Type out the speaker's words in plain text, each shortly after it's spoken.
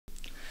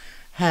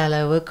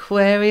Hello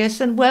Aquarius,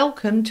 and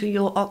welcome to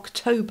your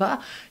October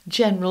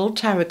General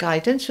Tarot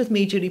Guidance with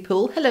me, Julie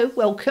Poole. Hello,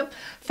 welcome.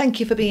 Thank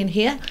you for being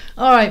here.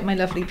 All right, my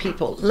lovely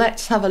people,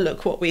 let's have a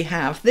look what we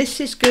have. This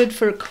is good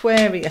for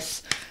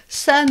Aquarius.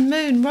 Sun,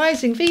 Moon,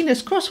 Rising,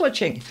 Venus,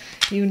 cross-watching.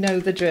 You know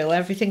the drill.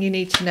 Everything you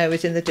need to know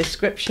is in the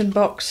description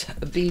box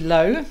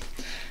below.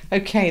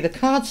 Okay, the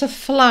cards are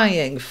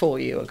flying for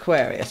you,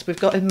 Aquarius. We've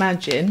got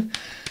Imagine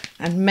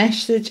and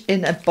Message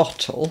in a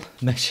Bottle.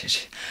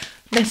 Message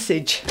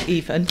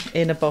even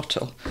in a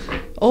bottle.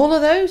 All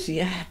of those,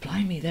 yeah,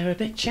 blimey, they're a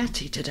bit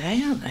chatty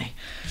today, aren't they?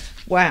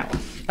 Wow.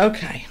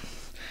 Okay,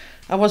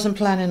 I wasn't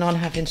planning on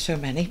having so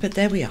many, but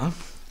there we are.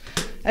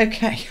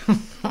 Okay.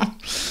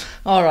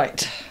 All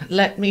right,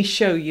 let me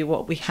show you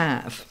what we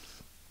have.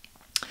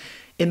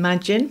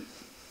 Imagine,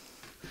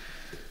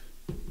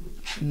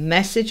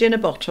 Message in a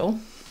Bottle,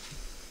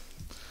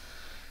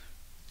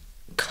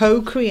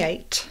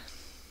 Co-create.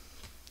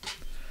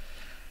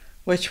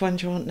 Which one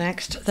do you want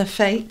next? The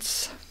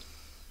Fates,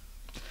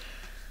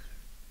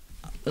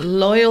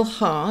 Loyal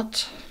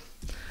Heart,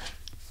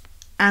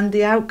 and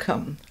the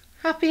Outcome.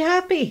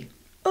 Happy.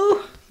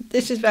 Oh,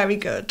 this is very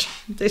good.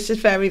 This is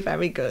very,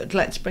 very good.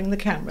 Let's bring the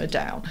camera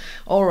down.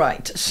 All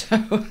right,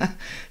 so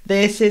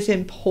this is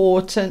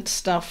important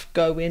stuff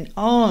going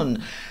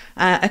on.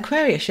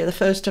 Aquarius, you're the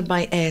first of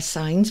my air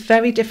signs,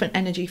 very different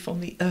energy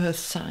from the earth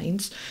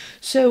signs.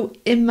 So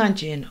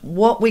imagine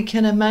what we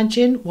can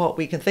imagine, what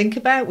we can think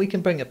about, we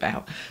can bring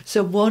about.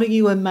 So what are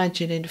you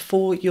imagining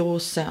for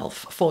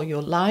yourself, for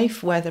your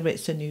life, whether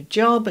it's a new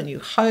job, a new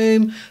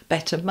home,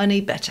 better money,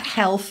 better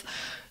health,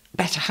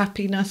 better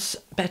happiness,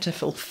 better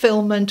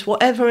fulfillment,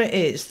 whatever it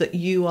is that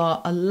you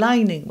are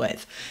aligning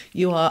with,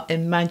 you are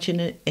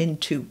imagining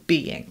into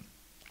being.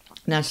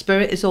 Now,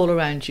 Spirit is all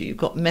around you. You've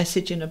got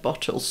Message in a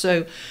Bottle.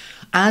 So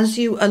as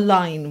you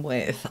align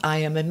with, I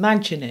am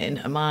imagining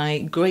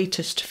my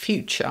greatest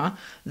future,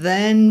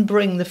 then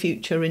bring the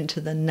future into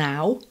the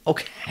now,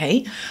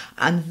 okay?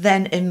 And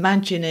then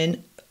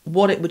imagining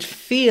what it would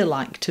feel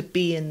like to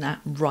be in that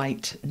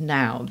right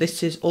now.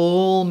 This is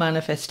all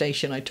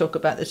manifestation. I talk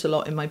about this a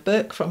lot in my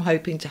book, From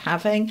Hoping to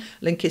Having.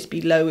 Link is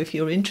below if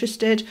you're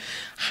interested.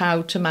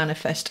 How to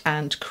manifest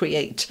and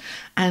create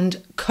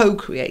and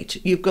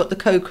co-create. You've got the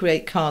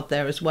co-create card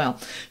there as well.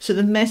 So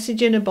the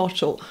Message in a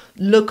Bottle,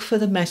 look for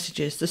the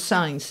messages, the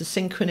signs, the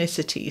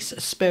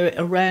synchronicities, Spirit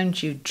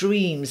around you,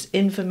 dreams,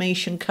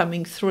 information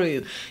coming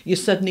through. You're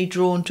suddenly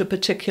drawn to a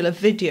particular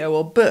video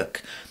or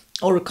book,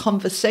 or a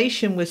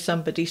conversation with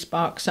somebody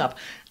sparks up,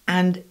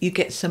 and you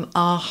get some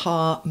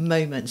aha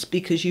moments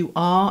because you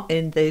are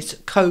in this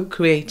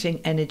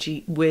co-creating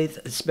energy with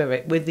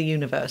Spirit, with the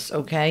universe,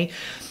 okay?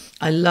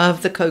 I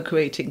love the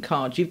co-creating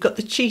card. You've got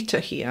the cheetah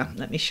here.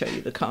 Let me show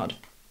you the card.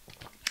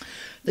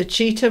 The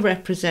cheetah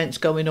represents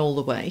going all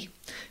the way.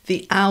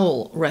 The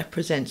owl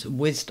represents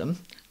wisdom.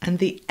 And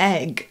the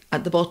egg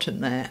at the bottom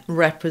there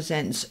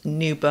represents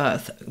new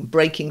birth,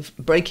 breaking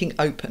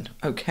open,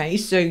 okay?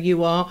 So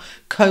you are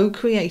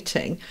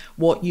co-creating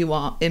what you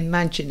are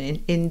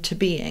imagining into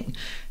being.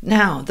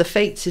 Now, the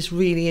Fates is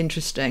really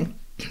interesting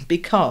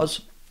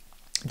because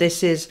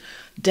this is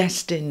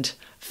destined,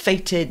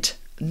 fated,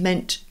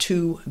 meant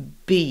to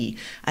be,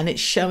 and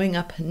it's showing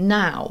up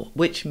now,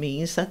 which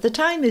means that the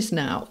time is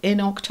now in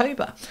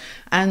October.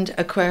 And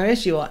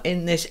Aquarius, you are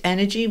in this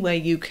energy where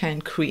you can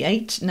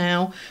create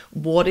now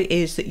what it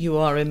is that you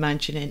are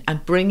imagining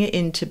and bring it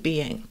into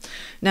being.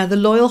 Now, the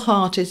Loyal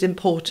Heart is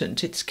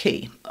important. It's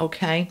key,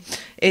 okay?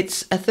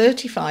 It's a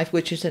 35,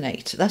 which is an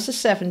 8. That's a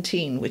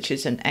 17, which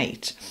is an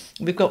 8.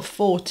 We've got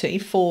 40.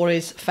 4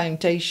 is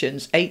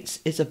foundations. 8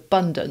 is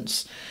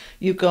abundance.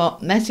 You've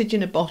got Message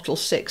in a Bottle,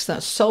 6,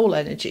 that's soul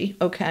energy,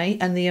 okay?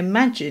 And the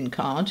Imagine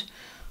card,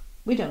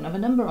 we don't have a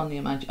number on the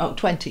Imagine. Oh,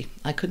 20.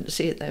 I couldn't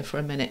see it there for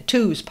a minute.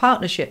 2s,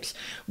 partnerships,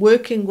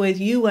 working with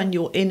you and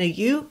your inner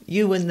you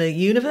and the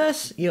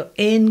universe. You're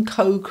in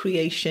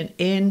co-creation,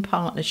 in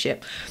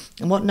partnership.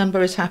 And what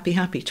number is happy?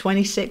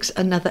 26,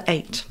 another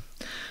 8.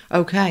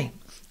 Okay,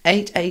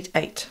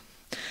 8.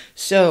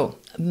 So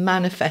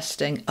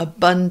manifesting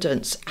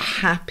abundance,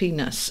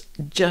 happiness,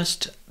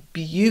 just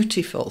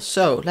beautiful.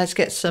 So let's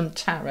get some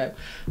tarot.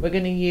 We're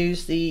going to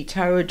use the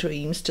Tarot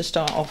Dreams to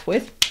start off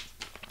with.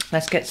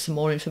 Let's get some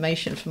more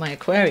information for my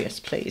Aquarius,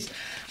 please.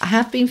 I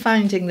have been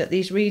finding that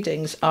these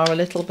readings are a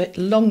little bit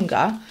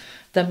longer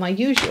than my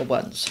usual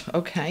ones.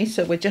 Okay,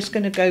 so we're just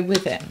going to go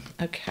with it.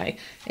 Okay,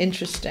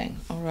 interesting.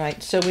 All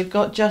right, so we've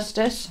got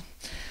Justice,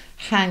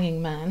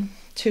 Hanging Man,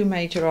 2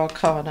 major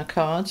arcana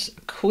cards,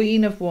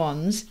 Queen of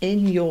Wands,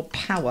 in your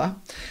power,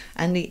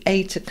 and the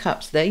 8 of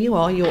Cups. There you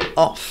are, you're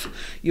off.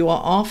 You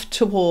are off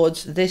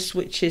towards this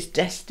which is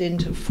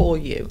destined for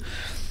you.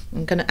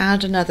 I'm going to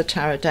add another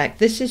tarot deck.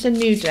 This is a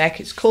new deck.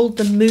 It's called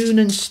the Moon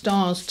and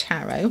Stars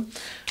Tarot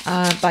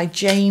by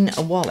Jane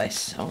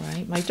Wallace. All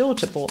right, my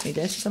daughter bought me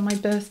this for my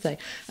birthday.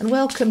 And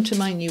welcome to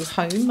my new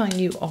home, my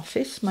new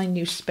office, my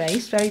new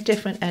space. Very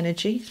different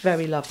energy. It's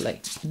very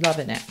lovely.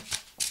 Loving it.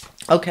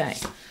 Okay.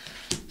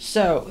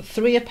 So,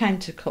 3 of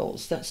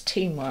Pentacles, that's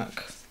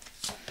teamwork.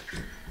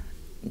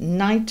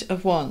 Knight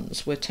of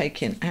Wands, we're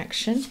taking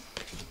action.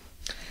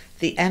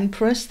 The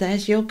Empress,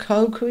 there's your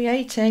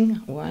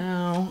co-creating.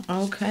 Wow,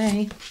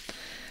 okay.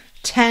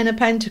 10 of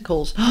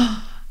Pentacles.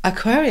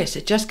 Aquarius,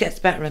 it just gets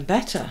better and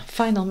better.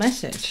 Final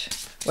message.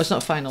 Well, it's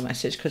not final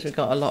message because we've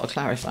got a lot of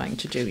clarifying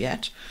to do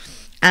yet.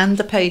 And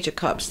the Page of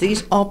Cups.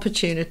 These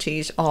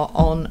opportunities are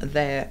on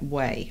their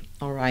way.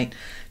 All right.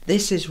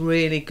 This is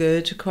really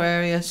good,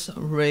 Aquarius.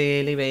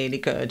 Really, really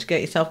good.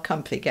 Get yourself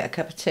comfy. Get a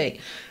cup of tea.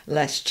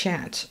 Let's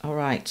chat. All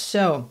right.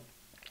 So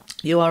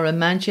you are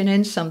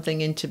imagining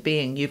something into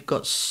being. You've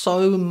got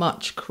so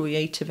much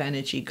creative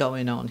energy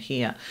going on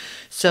here.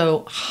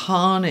 So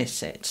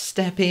harness it.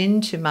 Step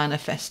into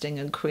manifesting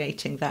and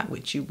creating that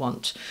which you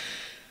want.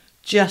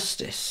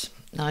 Justice.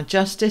 Now,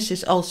 justice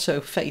is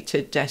also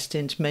fated,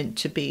 destined, meant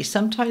to be.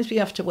 Sometimes we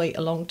have to wait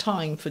a long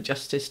time for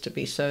justice to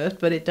be served,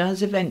 but it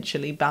does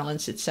eventually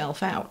balance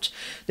itself out.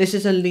 This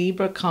is a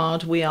Libra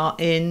card. We are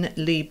in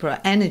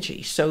Libra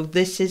energy. So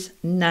this is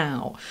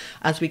now.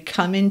 As we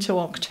come into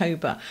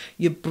October,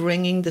 you're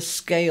bringing the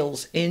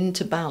scales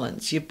into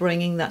balance. You're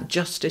bringing that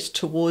justice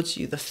towards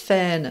you, the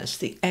fairness,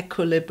 the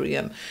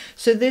equilibrium.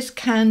 So this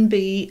can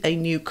be a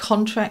new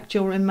contract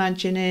you're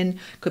imagining,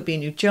 could be a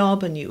new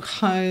job, a new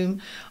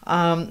home,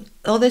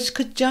 or this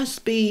could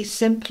just be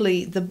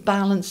simply the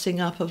balancing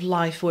up of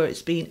life where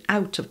it's been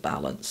out of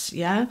balance,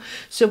 yeah?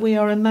 So we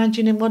are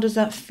imagining, what does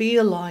that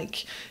feel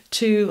like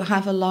to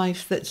have a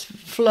life that's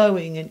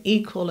flowing and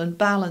equal and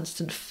balanced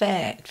and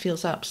fair? It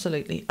feels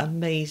absolutely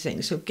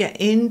amazing. So get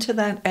into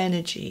that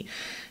energy.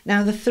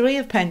 Now, the Three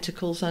of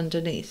Pentacles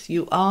underneath,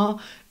 you are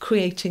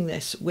creating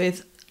this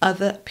with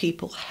other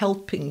people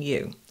helping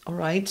you. All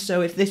right,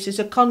 so if this is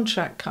a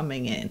contract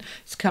coming in,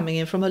 it's coming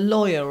in from a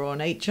lawyer or an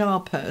HR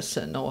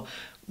person or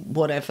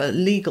whatever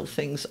legal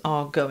things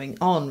are going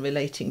on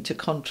relating to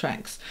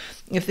contracts.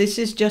 If this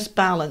is just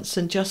balance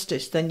and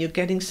justice, then you're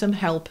getting some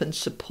help and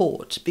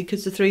support,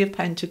 because the Three of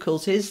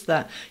Pentacles is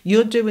that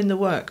you're doing the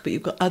work, but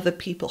you've got other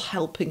people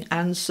helping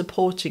and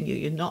supporting you.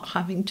 You're not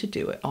having to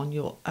do it on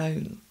your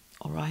own.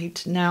 All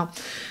right, now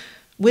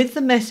with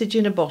the message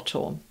in a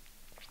bottle,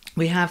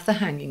 we have the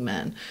Hanging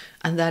Man,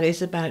 and that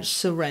is about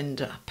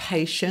surrender,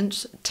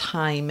 patience,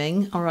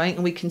 timing, all right?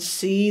 And we can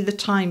see the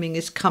timing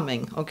is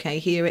coming, okay?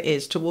 Here it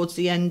is, towards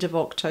the end of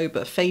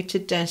October,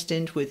 fated,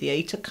 destined, with the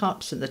Eight of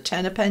Cups and the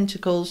Ten of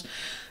Pentacles.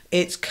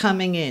 It's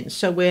coming in.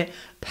 So we're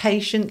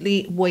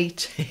patiently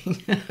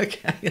waiting.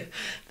 Okay,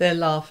 they're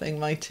laughing,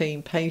 my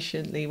team,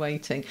 patiently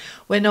waiting.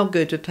 We're not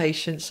good with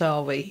patience,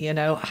 are we? You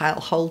know, I'll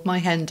hold my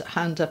hand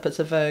up as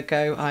a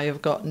Virgo. I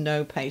have got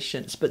no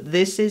patience. But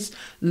this is,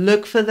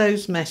 look for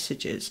those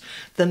messages.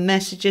 The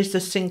messages, the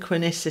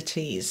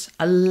synchronicities.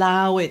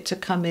 Allow it to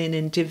come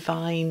in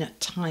divine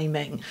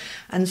timing,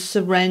 and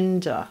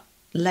surrender.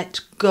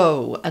 Let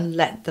go and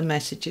let the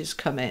messages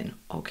come in,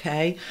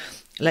 okay?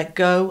 Let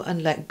go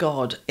and let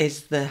God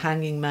is the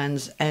Hanging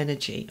Man's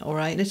energy, all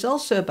right? And it's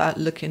also about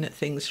looking at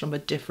things from a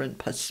different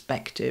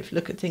perspective.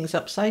 Look at things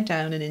upside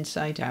down and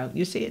inside out.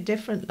 You see it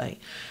differently,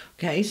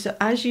 okay? So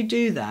as you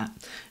do that,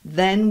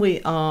 then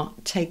we are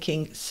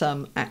taking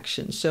some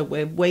action. So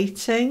we're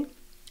waiting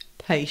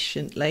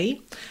patiently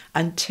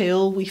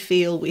until we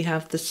feel we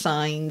have the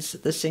signs,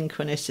 the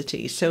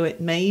synchronicity. So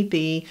it may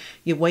be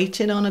you're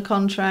waiting on a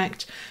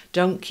contract.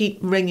 Don't keep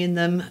ringing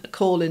them,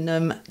 calling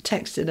them,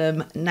 texting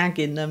them,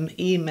 nagging them,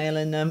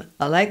 emailing them.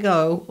 Let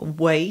go,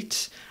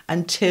 wait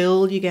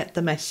until you get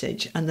the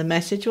message, and the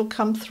message will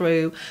come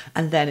through,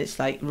 and then it's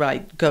like,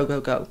 right, go, go,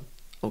 go.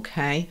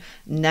 Okay,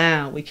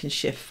 now we can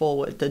shift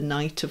forward. The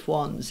Knight of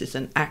Wands is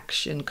an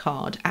action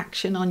card,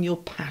 action on your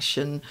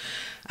passion.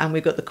 And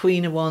we've got the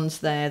Queen of Wands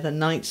there. The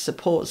Knight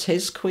supports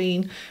his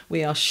Queen.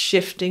 We are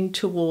shifting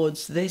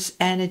towards this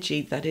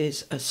energy that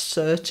is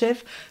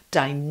assertive,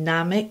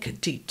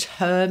 dynamic,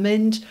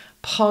 determined,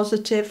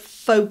 positive,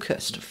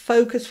 focused.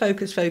 Focus,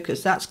 focus,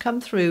 focus. That's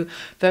come through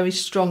very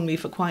strongly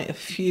for quite a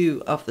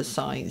few of the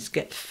signs.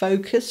 Get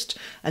focused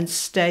and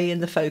stay in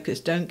the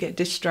focus. Don't get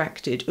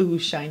distracted. Ooh,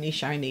 shiny,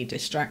 shiny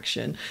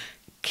distraction.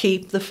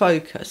 Keep the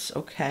focus,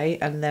 okay?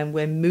 And then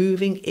we're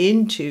moving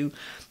into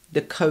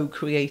the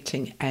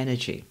co-creating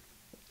energy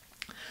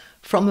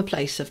from a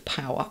place of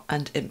power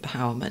and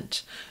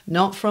empowerment,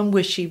 not from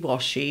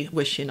wishy-washy,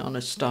 wishing on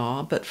a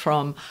star, but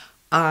from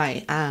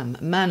I am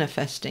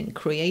manifesting,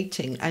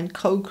 creating and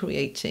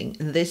co-creating.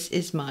 This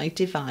is my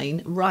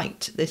divine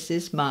right. This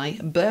is my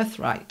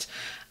birthright.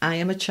 I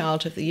am a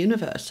child of the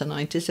universe and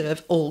I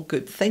deserve all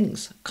good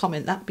things.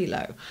 Comment that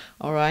below.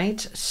 All right.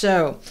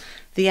 So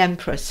the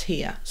Empress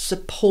here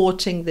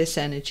supporting this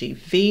energy,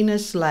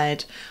 Venus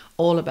led,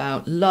 all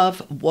about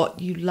love,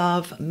 what you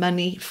love,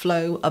 money,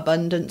 flow,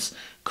 abundance,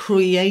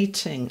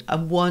 creating a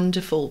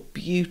wonderful,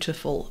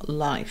 beautiful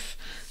life.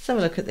 Let's have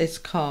a look at this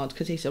card,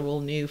 because these are all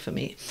new for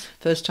me.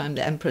 First time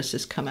the Empress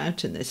has come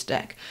out in this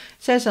deck.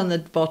 It says on the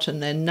bottom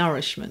there,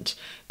 nourishment.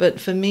 But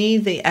for me,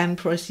 the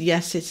Empress,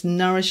 yes, it's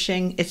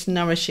nourishing. It's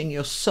nourishing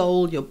your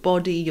soul, your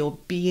body, your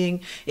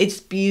being. It's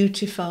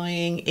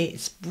beautifying.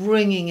 It's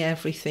bringing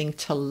everything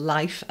to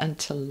life and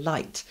to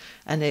light.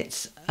 and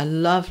it's a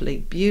lovely,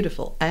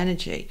 beautiful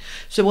energy.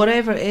 So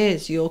whatever it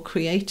is you're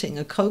creating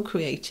and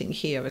co-creating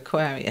here,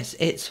 Aquarius,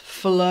 it's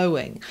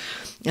flowing.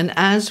 And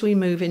as we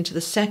move into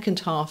the second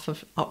half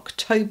of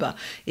October,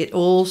 it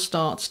all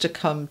starts to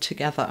come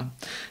together.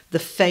 The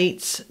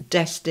fates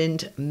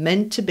destined,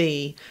 meant to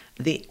be,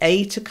 the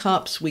Eight of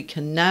Cups, we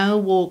can now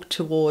walk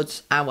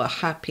towards our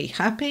happy,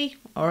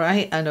 all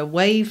right, and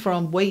away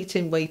from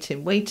waiting.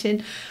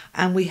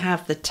 And we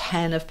have the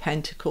Ten of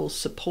Pentacles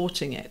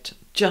supporting it.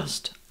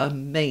 Just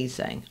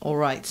amazing. All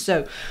right.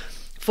 So,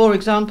 for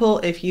example,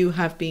 if you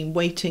have been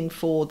waiting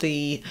for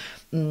a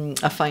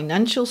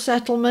financial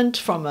settlement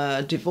from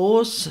a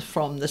divorce,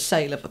 from the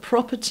sale of a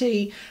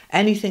property,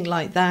 anything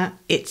like that,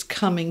 it's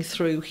coming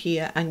through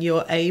here, and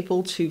you're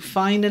able to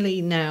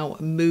finally now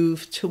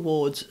move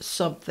towards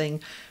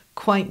something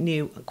quite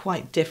new,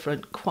 quite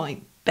different,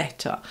 quite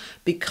better,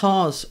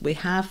 because we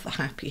have the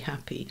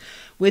happy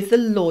with the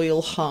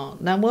loyal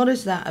heart. Now, what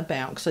is that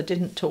about? Because I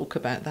didn't talk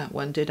about that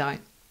one, did I?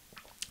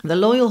 The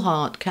loyal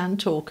heart can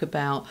talk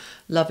about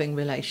loving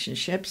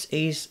relationships.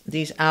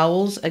 These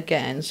owls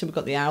again. So we've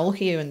got the owl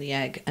here and the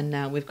egg, and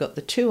now we've got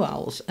the two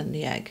owls and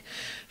the egg.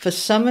 For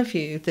some of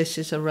you, this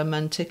is a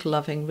romantic,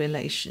 loving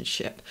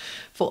relationship.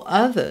 For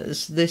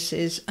others, this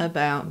is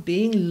about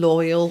being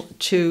loyal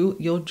to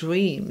your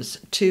dreams,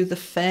 to the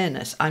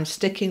fairness. I'm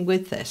sticking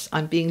with this.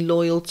 I'm being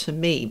loyal to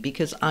me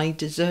because I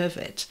deserve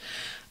it.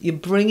 You're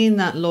bringing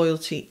that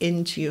loyalty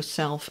into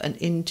yourself and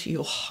into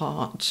your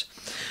heart.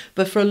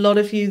 But for a lot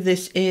of you,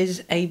 this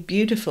is a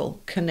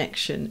beautiful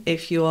connection.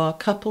 If you are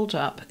coupled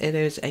up, it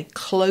is a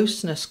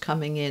closeness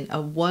coming in,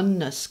 a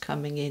oneness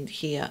coming in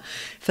here.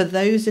 For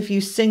those of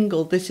you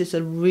single, this is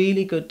a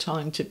really good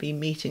time to be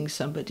meeting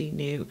somebody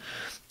new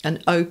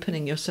and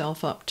opening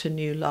yourself up to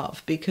new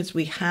love, because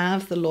we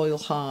have the loyal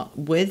heart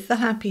with the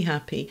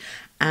happy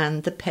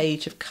and the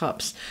Page of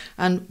Cups.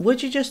 And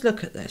would you just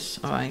look at this,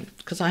 all right?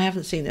 Because I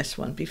haven't seen this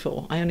one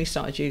before. I only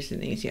started using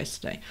these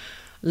yesterday.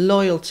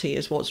 Loyalty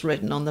is what's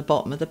written on the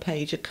bottom of the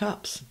Page of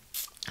Cups.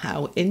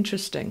 How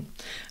interesting.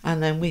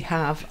 And then we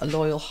have a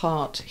loyal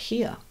heart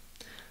here.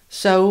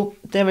 So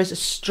there is a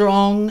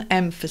strong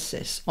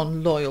emphasis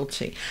on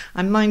loyalty.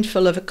 I'm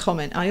mindful of a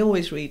comment. I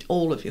always read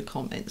all of your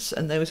comments.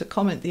 And there was a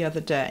comment the other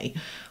day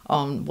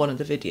on one of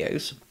the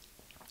videos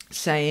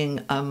saying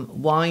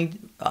why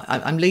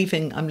I'm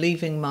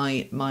leaving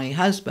my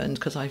husband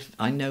because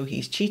I know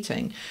he's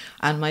cheating,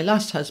 and my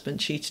last husband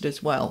cheated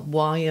as well.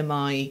 Why am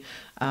I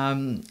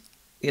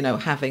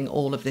having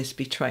all of this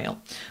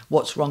betrayal?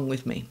 What's wrong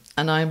with me?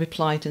 And I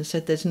replied and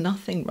said, there's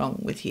nothing wrong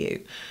with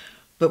you.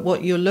 But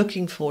what you're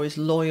looking for is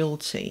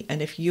loyalty.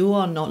 And if you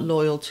are not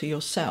loyal to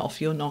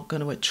yourself, you're not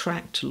going to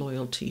attract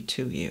loyalty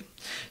to you.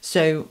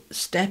 So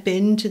step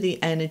into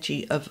the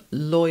energy of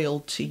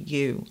loyal to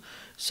you.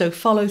 So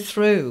follow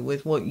through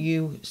with what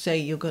you say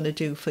you're going to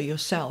do for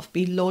yourself.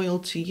 Be loyal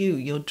to you,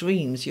 your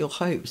dreams, your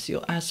hopes,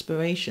 your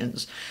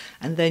aspirations,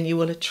 and then you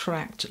will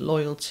attract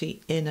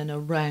loyalty in and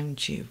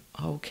around you.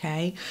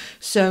 Okay,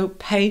 so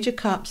Page of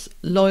Cups,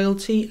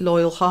 loyalty,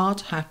 loyal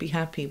heart,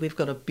 happy. We've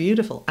got a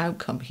beautiful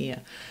outcome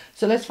here.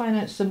 So let's find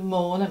out some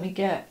more. Let me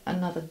get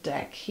another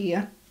deck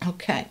here.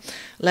 Okay,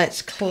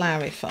 let's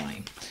clarify.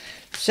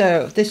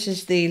 So this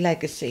is the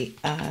Legacy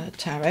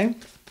Tarot.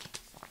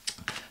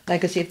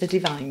 Legacy of the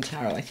Divine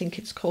Tarot, I think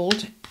it's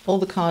called. All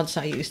the cards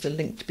I used are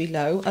linked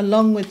below,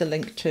 along with the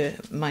link to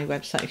my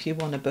website if you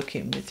want to book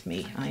in with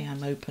me. I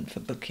am open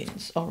for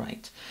bookings. All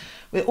right.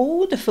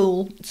 We're the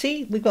Fool.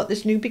 See, we've got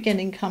this new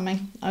beginning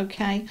coming.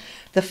 Okay.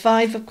 The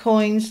Five of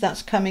Coins,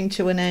 that's coming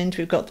to an end.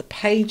 We've got the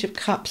Page of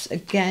Cups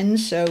again.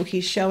 So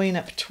he's showing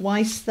up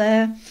twice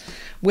there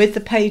with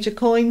the Page of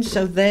Coins.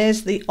 So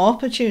there's the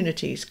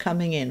opportunities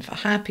coming in for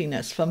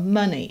happiness, for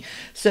money.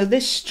 So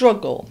this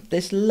struggle,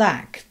 this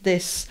lack,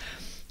 this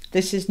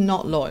is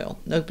not loyal.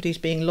 Nobody's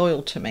being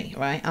loyal to me,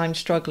 right? I'm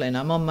struggling.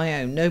 I'm on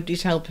my own.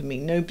 Nobody's helping me.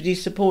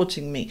 Nobody's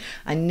supporting me.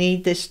 I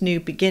need this new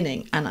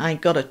beginning, and I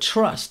got to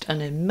trust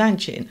and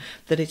imagine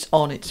that it's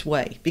on its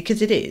way,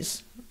 because it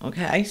is.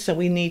 Okay, so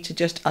we need to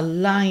just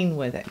align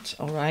with it.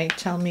 All right,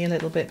 tell me a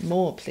little bit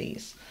more,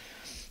 please.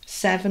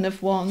 Seven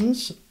of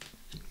Wands,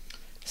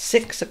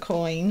 Six of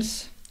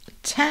Coins,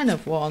 10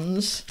 of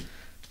Wands,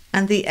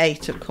 and the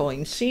Eight of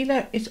Coins. See,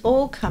 look, it's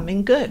all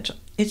coming good.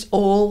 It's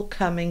all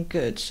coming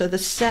good. So the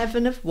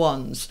Seven of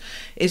Wands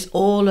is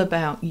all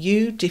about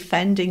you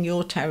defending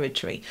your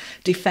territory,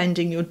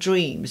 defending your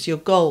dreams, your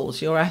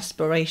goals, your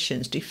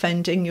aspirations,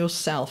 defending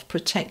yourself,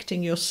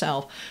 protecting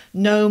yourself.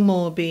 No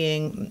more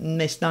being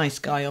Miss Nice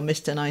Guy or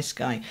Mr. Nice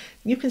Guy.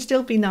 You can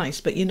still be nice,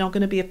 but you're not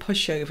going to be a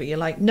pushover. You're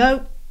like,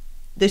 no,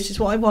 this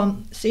is what I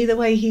want. See the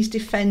way he's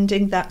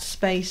defending that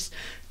space,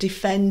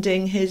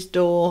 defending his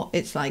door.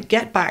 It's like,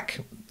 get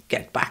back,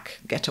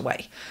 get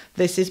away.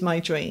 This is my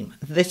dream.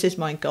 This is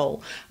my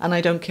goal. And I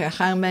don't care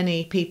how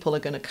many people are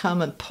going to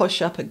come and push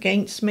up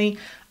against me.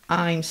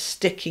 I'm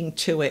sticking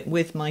to it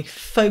with my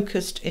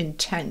focused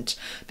intent,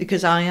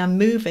 because I am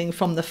moving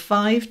from the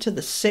 5 to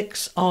the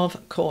 6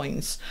 of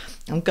Coins.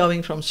 I'm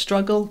going from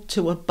struggle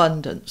to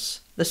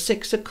abundance. The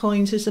Six of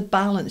Coins is a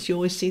balance. You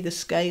always see the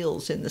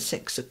scales in the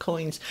Six of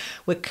Coins.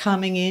 We're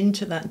coming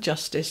into that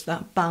justice,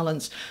 that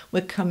balance.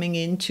 We're coming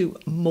into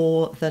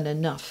more than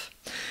enough.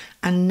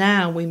 And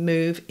now we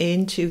move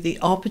into the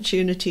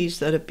opportunities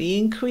that are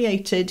being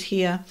created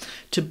here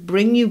to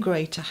bring you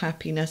greater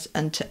happiness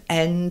and to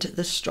end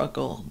the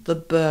struggle, the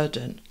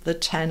burden, the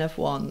Ten of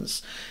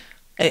Wands.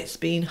 It's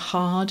been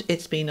hard,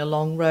 it's been a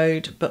long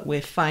road, but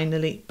we're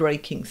finally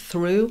breaking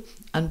through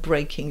and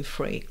breaking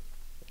free.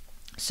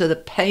 So the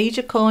Page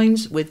of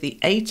Coins with the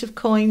Eight of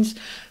Coins,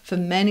 for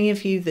many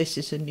of you, this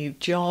is a new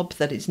job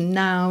that is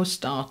now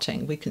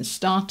starting. We can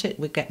start it.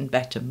 We're getting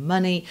better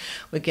money.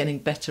 We're getting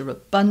better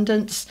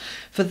abundance.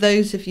 For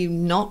those of you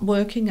not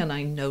working, and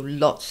I know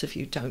lots of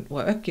you don't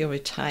work, you're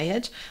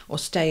retired or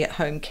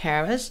stay-at-home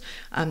carers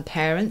and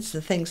parents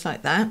and things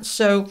like that.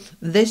 So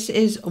this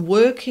is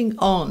working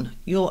on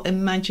your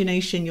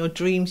imagination, your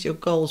dreams, your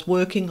goals,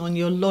 working on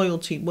your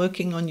loyalty,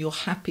 working on your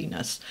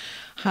happiness.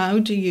 How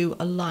do you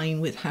align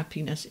with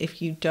happiness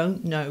if you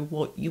don't know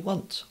what you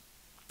want?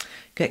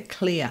 Get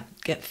clear,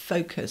 get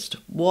focused.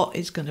 What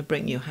is going to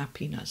bring you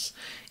happiness?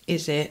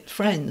 Is it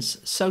friends,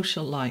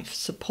 social life,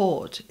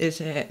 support?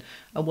 Is it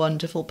a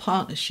wonderful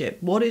partnership?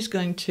 What is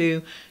going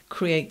to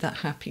create that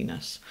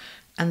happiness?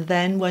 And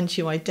then once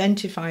you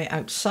identify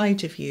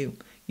outside of you,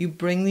 you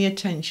bring the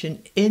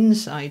attention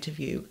inside of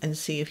you and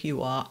see if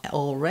you are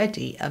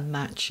already a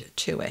match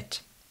to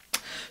it.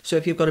 So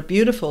if you've got a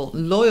beautiful,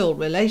 loyal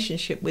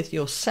relationship with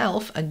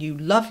yourself and you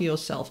love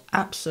yourself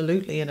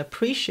absolutely and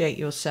appreciate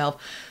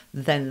yourself,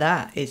 then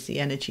that is the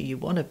energy you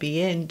want to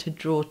be in to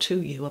draw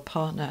to you a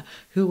partner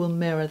who will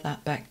mirror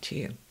that back to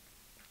you.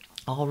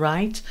 All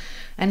right.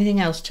 Anything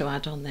else to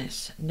add on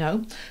this?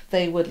 No.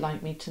 They would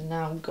like me to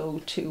now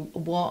go to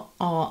what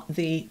are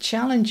the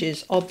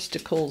challenges,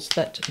 obstacles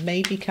that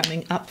may be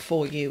coming up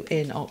for you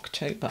in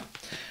October.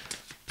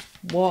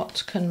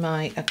 What can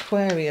my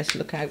Aquarius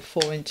look out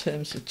for in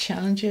terms of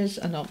challenges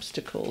and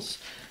obstacles?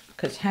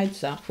 Because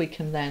heads up, we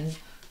can then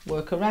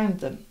work around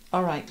them.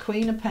 All right,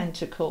 Queen of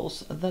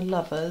Pentacles, the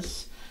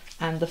Lovers,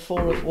 and the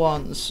Four of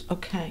Wands.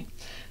 Okay,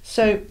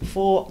 so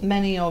for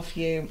many of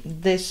you,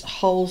 this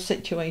whole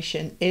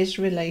situation is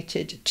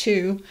related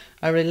to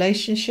a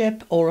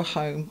relationship or a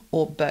home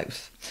or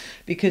both.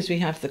 Because we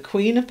have the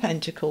Queen of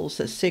Pentacles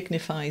that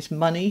signifies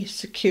money,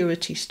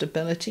 security,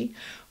 stability,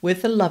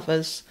 with the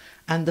Lovers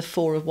and the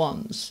Four of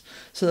Wands.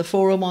 So the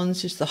Four of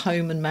Wands is the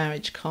home and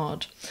marriage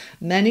card.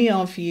 Many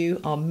of you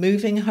are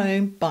moving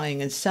home,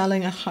 buying and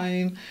selling a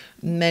home.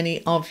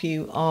 Many of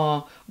you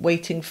are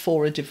waiting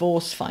for a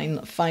divorce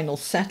final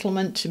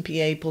settlement to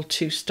be able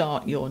to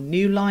start your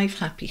new life,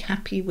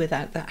 happy,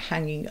 without that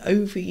hanging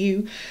over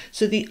you.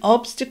 So the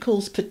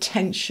obstacles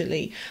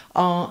potentially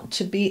are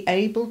to be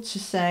able to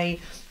say,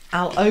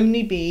 I'll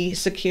only be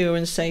secure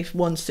and safe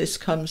once this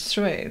comes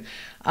through.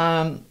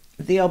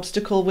 The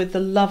obstacle with the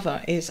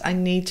Lover is I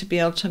need to be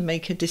able to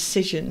make a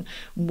decision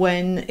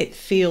when it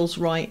feels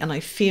right and I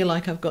feel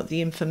like I've got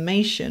the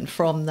information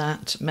from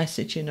that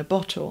message in a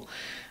bottle.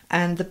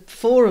 And the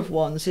Four of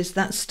Wands is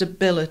that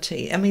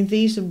stability. I mean,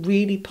 these are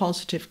really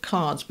positive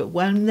cards, but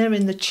when they're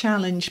in the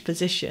challenge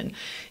position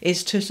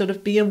is to sort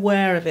of be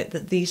aware of it,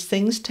 that these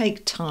things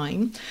take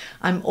time.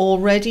 I'm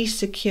already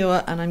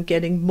secure and I'm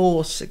getting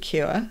more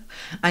secure.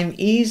 I'm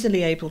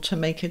easily able to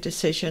make a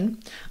decision.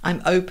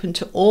 I'm open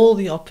to all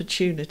the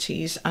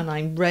opportunities and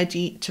I'm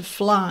ready to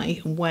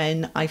fly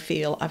when I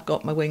feel I've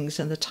got my wings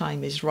and the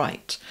time is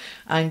right.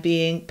 I'm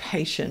being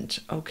patient,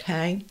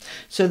 okay?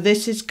 So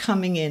this is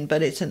coming in,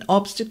 but it's an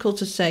obstacle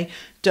to say,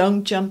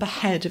 don't jump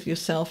ahead of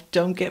yourself,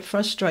 don't get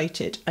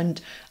frustrated, and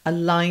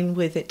align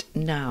with it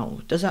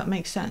now. Does that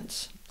make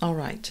sense? All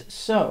right,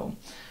 so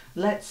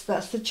that's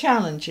the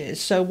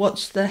challenges. So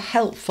what's the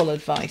helpful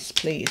advice,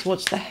 please?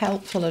 What's the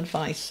helpful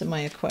advice to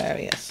my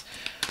Aquarius?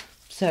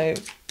 So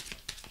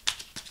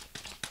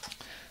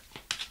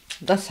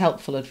that's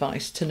helpful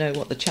advice to know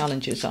what the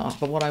challenges are.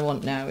 But what I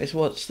want now is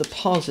what's the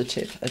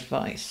positive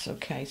advice?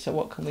 Okay, so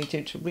what can we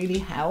do to really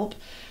help?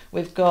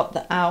 We've got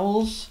the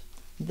Owls,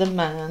 the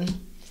Man,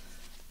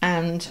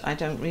 and I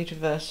don't read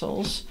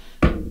reversals.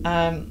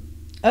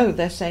 Oh,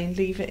 they're saying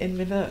leave it in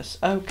reverse.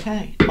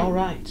 Okay, all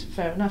right,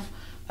 fair enough.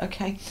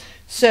 Okay,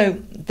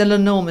 so the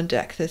Lenormand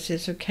deck, this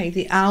is okay.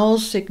 The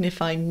Owls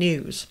signify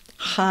news,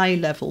 high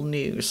level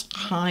news,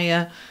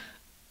 higher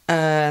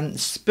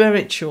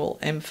spiritual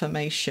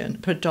information.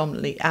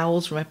 Predominantly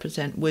owls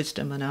represent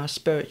wisdom and our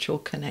spiritual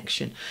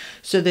connection.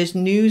 So there's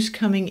news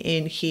coming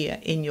in here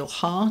in your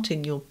heart,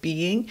 in your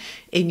being,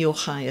 in your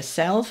higher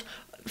self,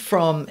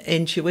 from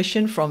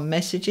intuition, from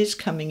messages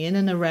coming in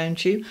and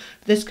around you.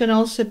 This can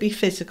also be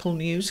physical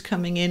news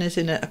coming in, as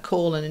in a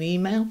call and an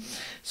email.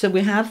 So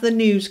we have the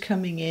news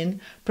coming in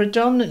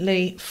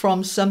predominantly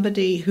from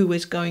somebody who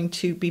is going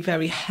to be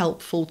very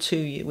helpful to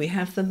you. We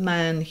have the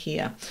man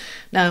here.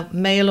 Now,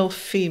 male or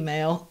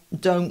female,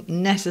 don't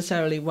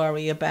necessarily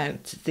worry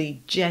about the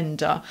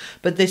gender,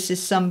 but this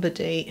is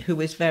somebody who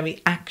is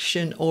very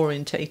action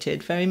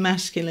orientated, very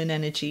masculine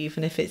energy,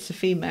 even if it's a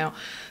female,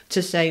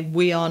 to say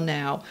we are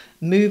now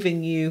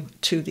moving you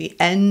to the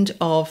end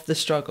of the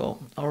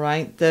struggle. All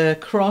right, the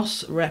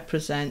cross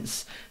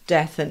represents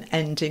death and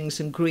endings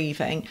and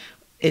grieving.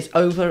 Is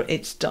over,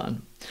 it's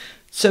done.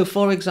 So,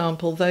 for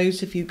example,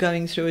 those of you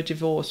going through a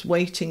divorce,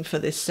 waiting for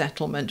this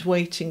settlement,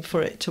 waiting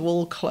for it to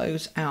all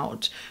close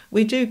out,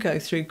 we do go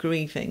through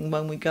grieving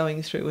when we're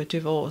going through a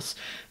divorce.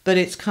 But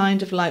it's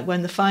kind of like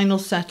when the final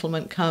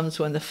settlement comes,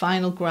 when the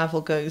final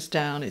gravel goes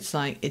down, it's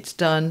like, it's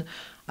done.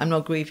 I'm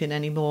not grieving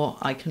anymore.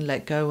 I can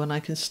let go and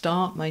I can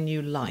start my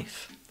new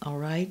life. All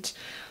right.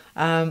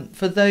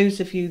 For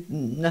those of you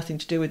nothing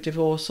to do with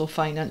divorce or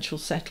financial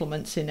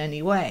settlements in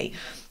any way,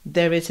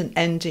 there is an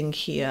ending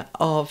here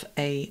of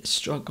a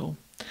struggle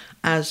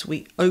as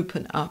we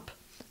open up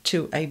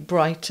to a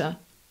brighter,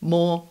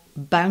 more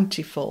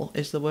bountiful,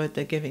 is the word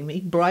they're giving me,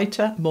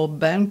 brighter, more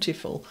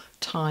bountiful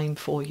time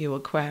for you,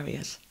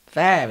 Aquarius.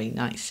 Very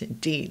nice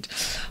indeed.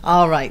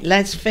 All right,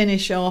 let's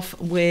finish off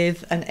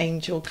with an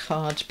angel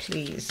card,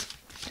 please.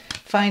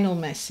 Final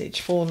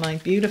message for my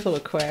beautiful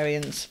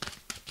Aquarians.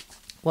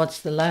 What's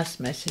the last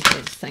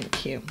messages?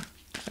 Thank you.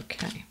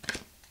 Okay.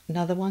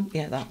 Another one?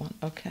 Yeah, that one.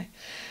 Okay.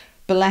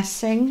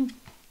 Blessing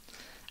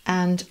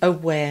and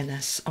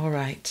awareness. All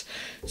right.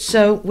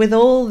 So with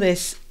all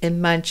this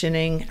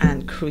imagining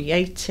and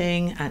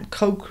creating and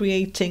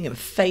co-creating and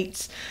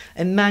fates,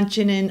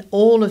 imagining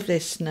all of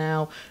this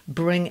now,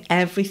 bring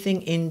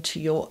everything into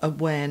your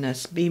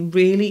awareness. Be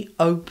really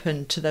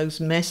open to those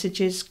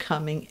messages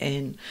coming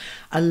in,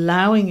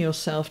 allowing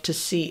yourself to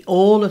see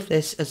all of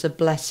this as a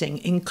blessing,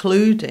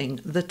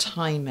 including the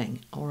timing.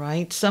 All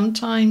right.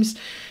 Sometimes,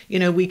 you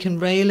know, we can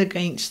rail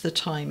against the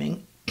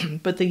timing,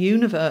 but the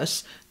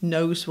universe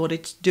knows what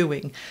it's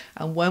doing.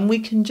 And when we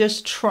can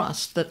just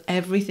trust that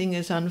everything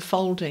is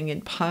unfolding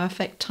in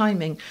perfect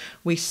timing,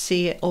 we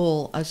see it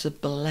all as a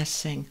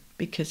blessing,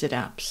 because it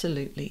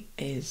absolutely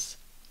is.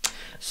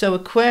 So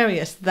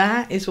Aquarius,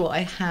 that is what I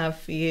have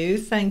for you.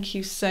 Thank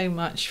you so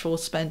much for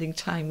spending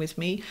time with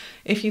me.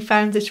 If you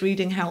found this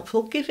reading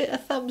helpful, give it a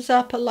thumbs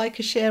up, a like,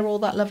 a share, all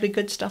that lovely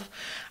good stuff.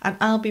 And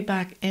I'll be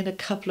back in a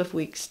couple of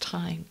weeks'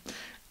 time.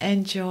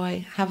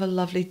 Enjoy. Have a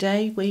lovely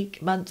day,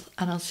 week, month,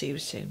 and I'll see you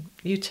soon.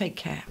 You take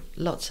care.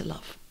 Lots of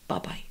love.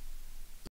 Bye-bye.